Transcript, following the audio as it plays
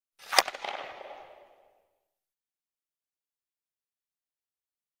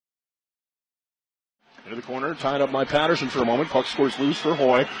Into the corner, tied up by Patterson for a moment. Puck scores loose for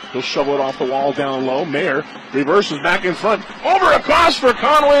Hoy. He'll shovel it off the wall down low. Mayer reverses back in front. Over across for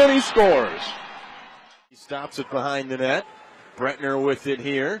Conway, and he scores. He stops it behind the net. Brentner with it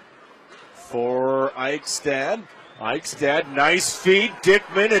here for Eichstad. Eichstad, nice feed.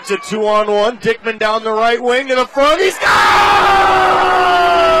 Dickman, it's a 2-on-1. Dickman down the right wing to the front. He scores!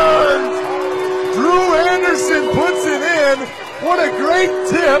 Drew Anderson puts it in. What a great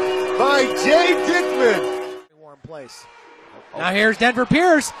tip by Jay Dickman. Warm place. Now here's Denver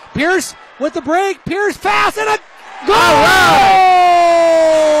Pierce. Pierce with the break. Pierce pass and a goal!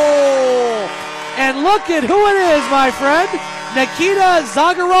 And look at who it is, my friend. Nikita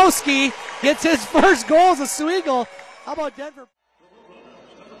Zagryadskiy gets his first goal as a Sioux Eagle. How about Denver?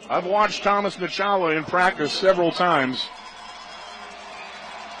 I've watched Tomas Nechala in practice several times.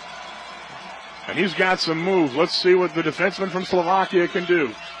 And he's got some moves. Let's see what the defenseman from Slovakia can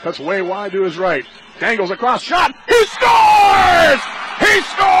do. Cuts way wide to his right. Dangles across. Shot. He scores! He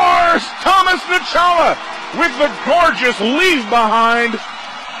scores! Tomas Nechala with the gorgeous leave behind.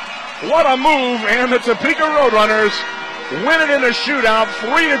 What a move. And the Topeka RoadRunners win it in a shootout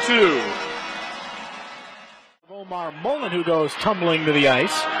 3-2. Omar Mullen, who goes tumbling to the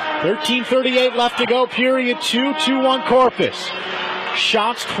ice. 13:38 left to go, period 2, 2-1 Corpus.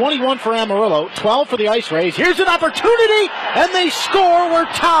 Shots 21 for Amarillo, 12 for the Ice Rays. Here's an opportunity, and they score. We're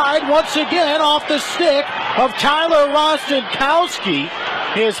tied once again off the stick of Tyler Rostenkowski,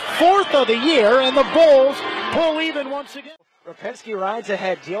 his fourth of the year, and the Bulls pull even once again. Rostenkowski rides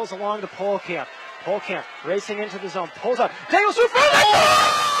ahead, deals along to Pohlkamp. Pohlkamp racing into the zone, pulls up, dangles through for the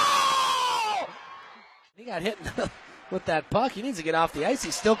goal! He got hit with that puck. He needs to get off the ice.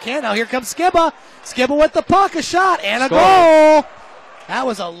 He still can. Now here comes Skibba. Skibba with the puck, a shot, and a goal. That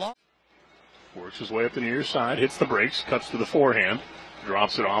was a long. Works his way up the near side, hits the brakes, cuts to the forehand,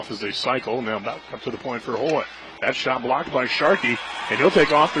 drops it off as they cycle. Now back up to the point for Hoy. That shot blocked by Sharkey, and he'll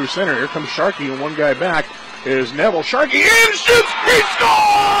take off through center. Here comes Sharkey, and one guy back is Neville. Sharkey in, shoots, he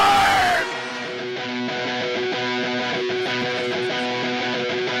scores!